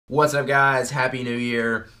What's up, guys? Happy New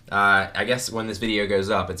Year. I guess when this video goes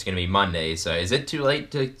up, it's going to be Monday, so is it too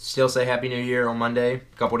late to still say Happy New Year on Monday,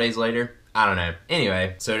 a couple days later? I don't know.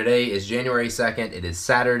 Anyway, so today is January 2nd. It is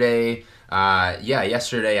Saturday. Yeah,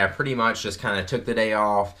 yesterday I pretty much just kind of took the day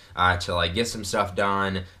off to like get some stuff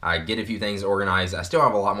done, get a few things organized. I still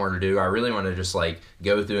have a lot more to do. I really want to just like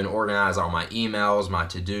go through and organize all my emails, my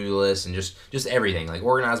to-do list, and just everything. Like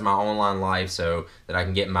organize my online life so that I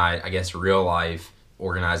can get my, I guess, real life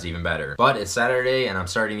organized even better. But it's Saturday and I'm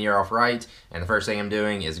starting the year off right, and the first thing I'm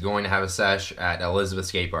doing is going to have a sesh at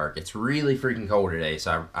Elizabeth Skatepark. It's really freaking cold today,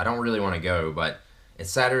 so I don't really want to go, but it's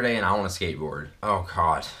Saturday and I want to skateboard. Oh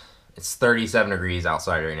god. It's 37 degrees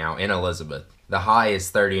outside right now in Elizabeth. The high is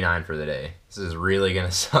 39 for the day. This is really gonna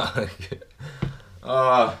suck.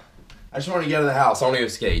 I just want to get out of the house. I want to go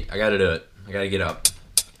skate. I gotta do it. I gotta get up.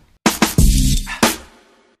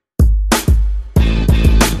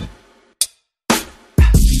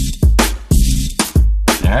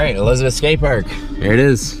 Alright, Elizabeth Skatepark. Here it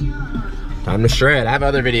is. Time to shred. I have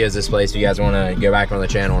other videos of this place if you guys want to go back on the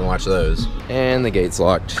channel and watch those. And the gate's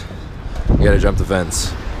locked. You gotta jump the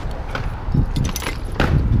fence.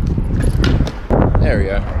 There we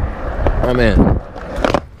go. I'm in.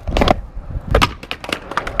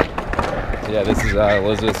 Yeah, this is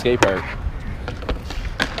Elizabeth Skatepark.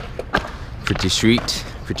 Pretty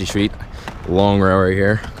sweet. Long row right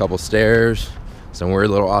here. A couple stairs, some weird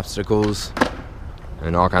little obstacles,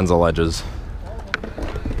 and all kinds of ledges.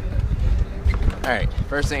 Alright,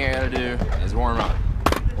 first thing I gotta do is warm up.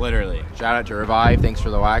 Literally. Shout out to Revive, thanks for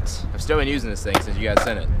the wax. I've still been using this thing since you guys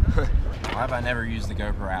sent it. Why have I never used the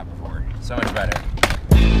GoPro app before? So much better.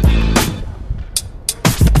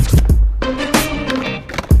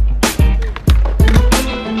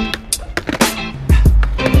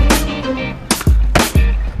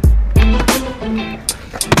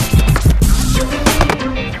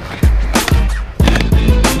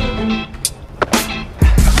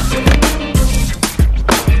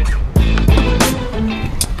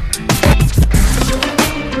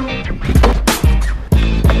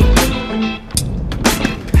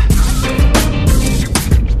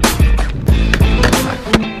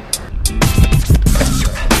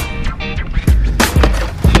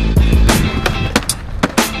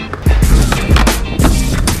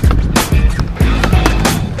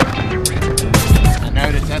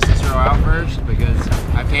 Because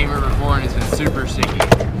I've came here before and it's been super sticky. I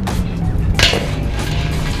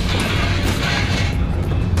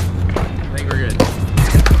think we're good.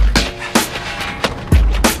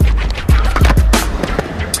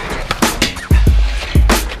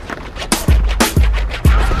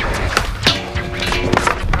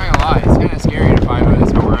 I'm not gonna lie, it's kind of scary to climb over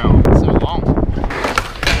this whole rail. It's so long.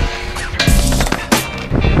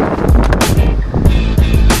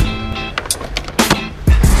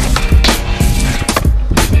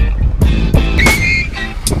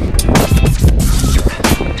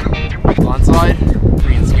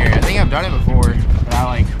 Done it before, but I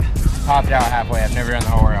like popped out halfway. I've never done the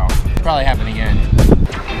whole rail. Probably happen again.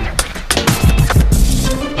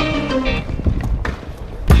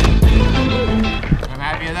 I'm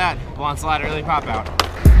happy with that. Blonde slide really pop out.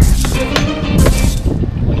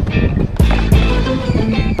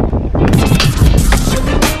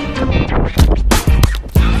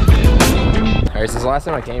 Alright, since the last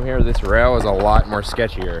time I came here, this rail is a lot more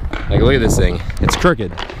sketchier. Like, look at this thing. It's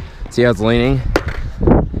crooked. See how it's leaning?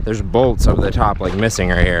 There's bolts over the top like missing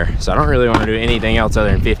right here. So I don't really want to do anything else other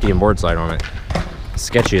than 50 and board slide on it.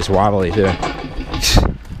 Sketchy, it's wobbly too. Oh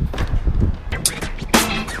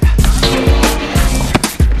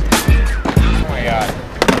my god.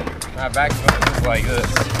 My back foot is like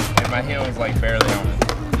this. And my heel is like barely on it.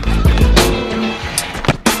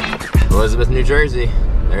 Elizabeth, New Jersey.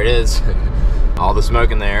 There it is. All the smoke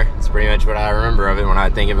in there. It's pretty much what I remember of it when I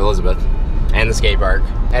think of Elizabeth. And the skate park.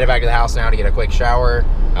 Headed back to the house now to get a quick shower,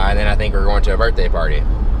 and then I think we're going to a birthday party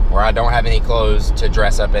where I don't have any clothes to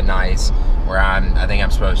dress up in nice, where I think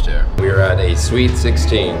I'm supposed to. We are at a Sweet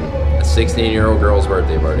 16, a 16-year-old girl's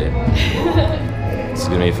birthday party. It's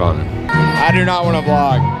gonna be fun. I do not want to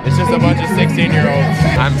vlog. It's just a bunch of 16-year-olds.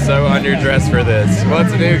 I'm so underdressed for this.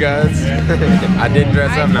 What's new, guys? I didn't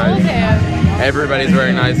dress up nice. Everybody's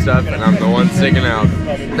wearing nice stuff, and I'm the one sticking out.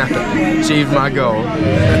 Achieved my goal.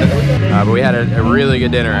 But we had a really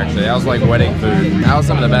good dinner, actually. That was like wedding food. That was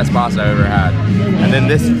some of the best pasta I've ever had. And then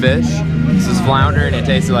this fish, this is flounder, and it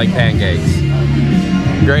tasted like pancakes.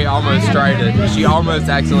 Gray almost tried it. She almost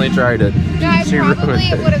accidentally tried it. No, I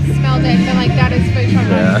probably would have smelled it, but like that is fish on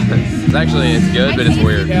It's good, but it's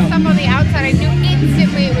weird. The stuff on the outside, I knew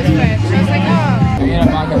instantly it was fish. I was like, oh. We get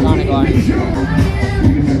a vodka tonic glass.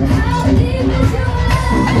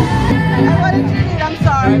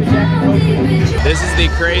 This is the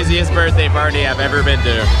craziest birthday party I've ever been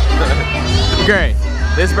to. Great.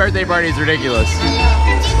 This birthday party is ridiculous.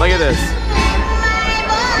 Look at this.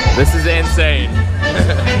 This is insane.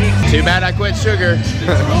 Too bad I quit sugar.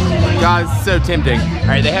 God, it's so tempting. All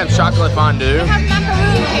right, they have chocolate fondue. They have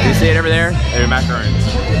macaroons here. You see it over there? They have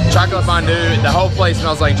macaroons. Chocolate fondue, the whole place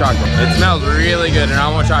smells like chocolate. It smells really good and I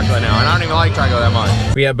want chocolate now. And I don't even like chocolate that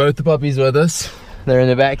much. We have both the puppies with us. They're in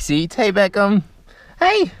the back seat. Hey, Beckham.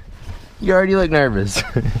 Hey. You already look nervous.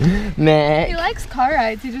 Mac. He likes car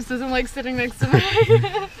rides. He just doesn't like sitting next to me.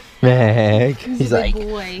 Mac. He's a like, big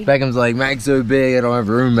boy. Beckham's like, Mac's so big, I don't have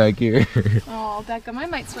room back here. Oh, Beckham, I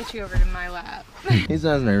might switch you over to my lap. He's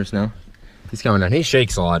not as nervous now. He's coming down. He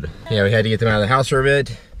shakes a lot. Yeah, we had to get them out of the house for a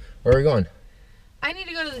bit. Where are we going? I need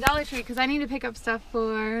to go to the Dollar Tree because I need to pick up stuff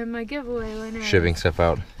for my giveaway winner. Shipping stuff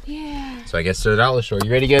out. Yeah. So I guess to the dollar store.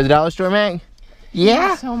 You ready to go to the dollar store, Mac?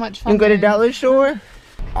 Yeah? So much fun. You can go to the there. dollar store?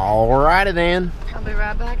 Alrighty then. I'll be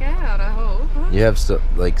right back out, I hope. You have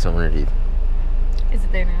like something in your teeth. Is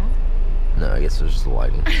it there now? No, I guess it's just the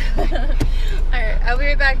lighting. Alright, I'll be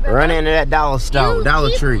right back. Run into that dollar store,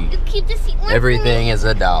 Dollar Tree. Keep the seat warm. Everything is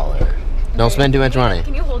 $1. Don't spend too much money.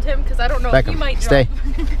 Can you hold him? Because I don't know if he Beckham, might jump. stay.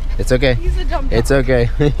 It's okay. He's a dumb dog. It's okay.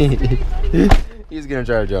 He's gonna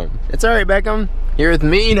try to jump. It's alright, Beckham. You're with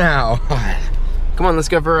me now. Come on, let's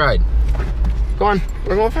go for a ride. Come on,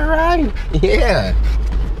 we're going for a ride. Yeah.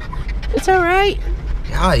 It's alright.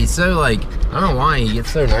 God, he's so like, I don't know why he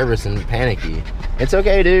gets so nervous and panicky. It's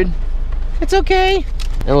okay, dude. It's okay.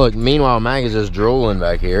 And look, meanwhile, Mac is just drooling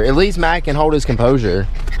back here. At least Mac can hold his composure.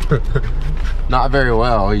 Not very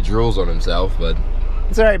well. He drools on himself, but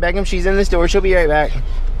it's all right, Beckham. She's in the store. She'll be right back.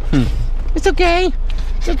 It's okay.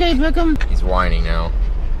 It's okay, Beckham. He's whining now.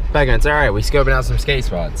 Beckham, it's all right. We scoping out some skate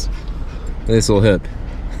spots. Look at this little hip.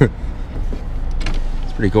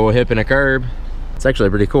 It's pretty cool. Hip and a curb. It's actually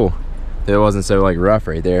pretty cool. If it wasn't so like rough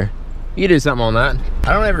right there. You could do something on that.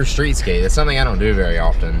 I don't ever street skate. That's something I don't do very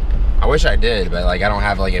often. I wish I did, but like I don't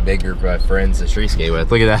have like a big group of friends to street skate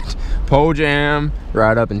with. Look at that. Pole jam,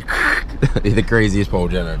 ride up and the craziest pole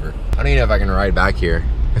jam ever. I don't even know if I can ride back here.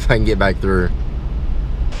 If I can get back through.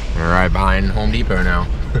 I'm gonna ride behind Home Depot now.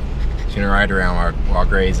 Just gonna ride around while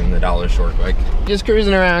Gray's in the dollar store quick. Just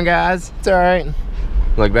cruising around, guys. It's all right.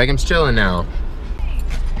 Look, Beckham's chilling now.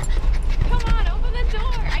 Come on, open the door.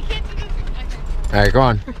 I can't do this. All right, come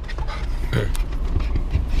on.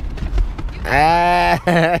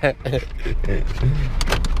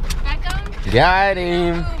 Beckham? Got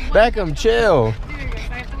him. Beckham, chill. There you go.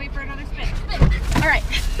 So I have to wait for another spin. All right.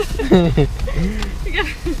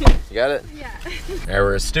 You got it? Yeah. Alright,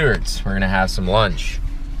 we're at Stewart's. We're gonna have some lunch.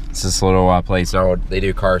 It's this little place. Oh, they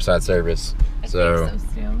do car side service. So,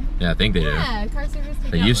 still. yeah, I think they do. Yeah, car service.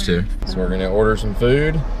 They used to. So we're gonna order some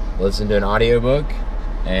food, listen to an audiobook,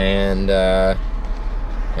 and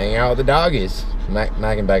hang out with the doggies. Mac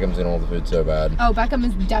and Beckham's gonna hold the food so bad. Oh, Beckham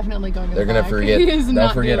is definitely going to They're the gonna back. forget. He is They'll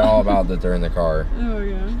not forget doing- all about that they're in the car. Oh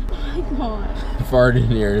yeah. Oh my god. Fart in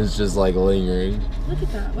here is just like lingering. Look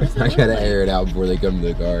at that. What does that I look gotta like? air it out before they come to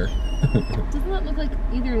the car. Doesn't that look like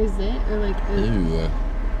either a zit or like a... Ew.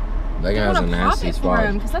 That guy has a nasty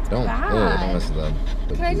spot. Because that's Don't bad. mess with them.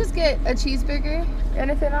 Can I just get a cheeseburger?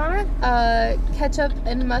 Anything on it? Ketchup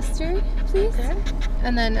and mustard, please. Okay.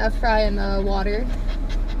 And then a fry and water.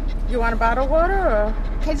 You want a bottle of water or?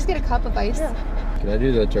 Can I just get a cup of ice? Yeah. Can I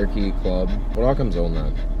do the turkey club? What all comes on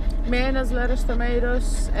that? Mayonnaise, lettuce,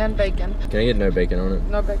 tomatoes, and bacon. Can I get no bacon on it?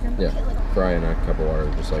 No bacon? Yeah. Fry and a cup of water,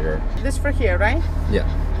 just like her. This for here, right? Yeah.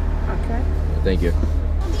 Okay. Thank you.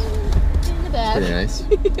 In the bag. Pretty nice.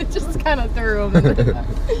 Just kind of threw him in the bag.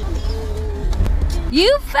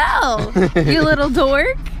 You fell, you little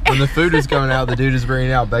dork. When the food is coming out, the dude is bringing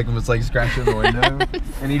it out. Beckham was like scratching the window,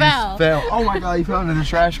 and he Fell. just fell. Oh my god, he fell into the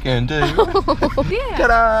trash can too. Yeah.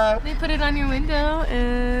 Ta-da! They put it on your window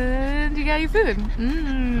and you got your food.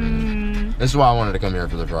 Mmm. This is why I wanted to come here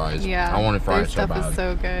for the fries. Yeah. I wanted their fries so stuff bad. is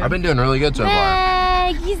so good. I've been doing really good so far.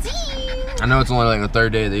 I know it's only like the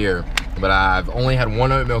third day of the year, but I've only had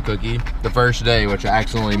one oatmeal cookie the first day, which I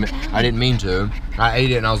didn't mean to. I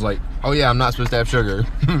ate it and I was like, oh yeah, I'm not supposed to have sugar.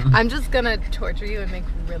 I'm just gonna torture you and make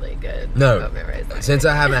really good No, oatmeal rice. since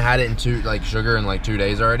I haven't had it in sugar in like 2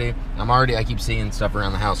 days already, I keep seeing stuff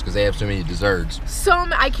around the house because they have so many desserts.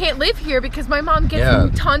 I can't live here because my mom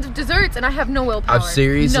gets tons of desserts and I have no willpower. I've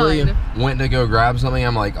seriously None. went to go grab something.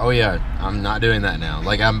 I'm like, oh yeah, I'm not doing that now.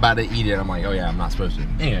 Like I'm about to eat it. I'm like, oh yeah, I'm not supposed to.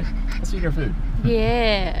 Anyway, let's eat our food.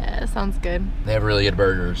 Yeah, sounds good. They have really good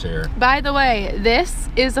burgers here. By the way, this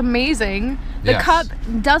is amazing. The Yes. cup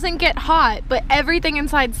doesn't get hot, but everything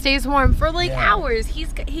inside stays warm for like hours.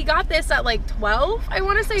 He got this at like 12. I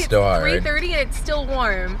want to say Still hot, it's right? 3:30 and it's still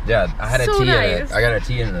warm. Yeah, I had a So tea in nice. it. I got a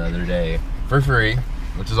tea in it the other day for free,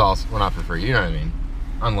 which is also, well, not for free, you know what I mean.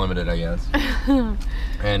 Unlimited, I guess.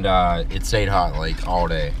 And it stayed hot like all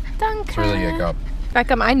day. It's a really good cup.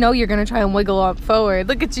 Beckham, I know you're gonna try and wiggle up forward.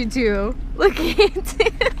 Look at you two. Look at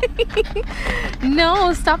you.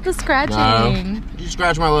 No, stop the scratching. You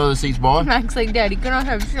scratch my leather seats, boy. Max like, Daddy, can I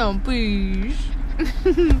have some, please?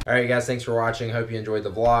 Alright guys, thanks for watching. Hope you enjoyed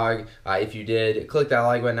the vlog. If you did, click that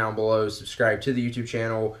like button down below. Subscribe to the YouTube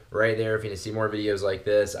channel right there if you want to see more videos like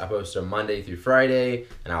this. I post them Monday through Friday,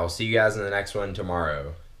 and I will see you guys in the next one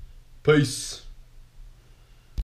tomorrow. Peace.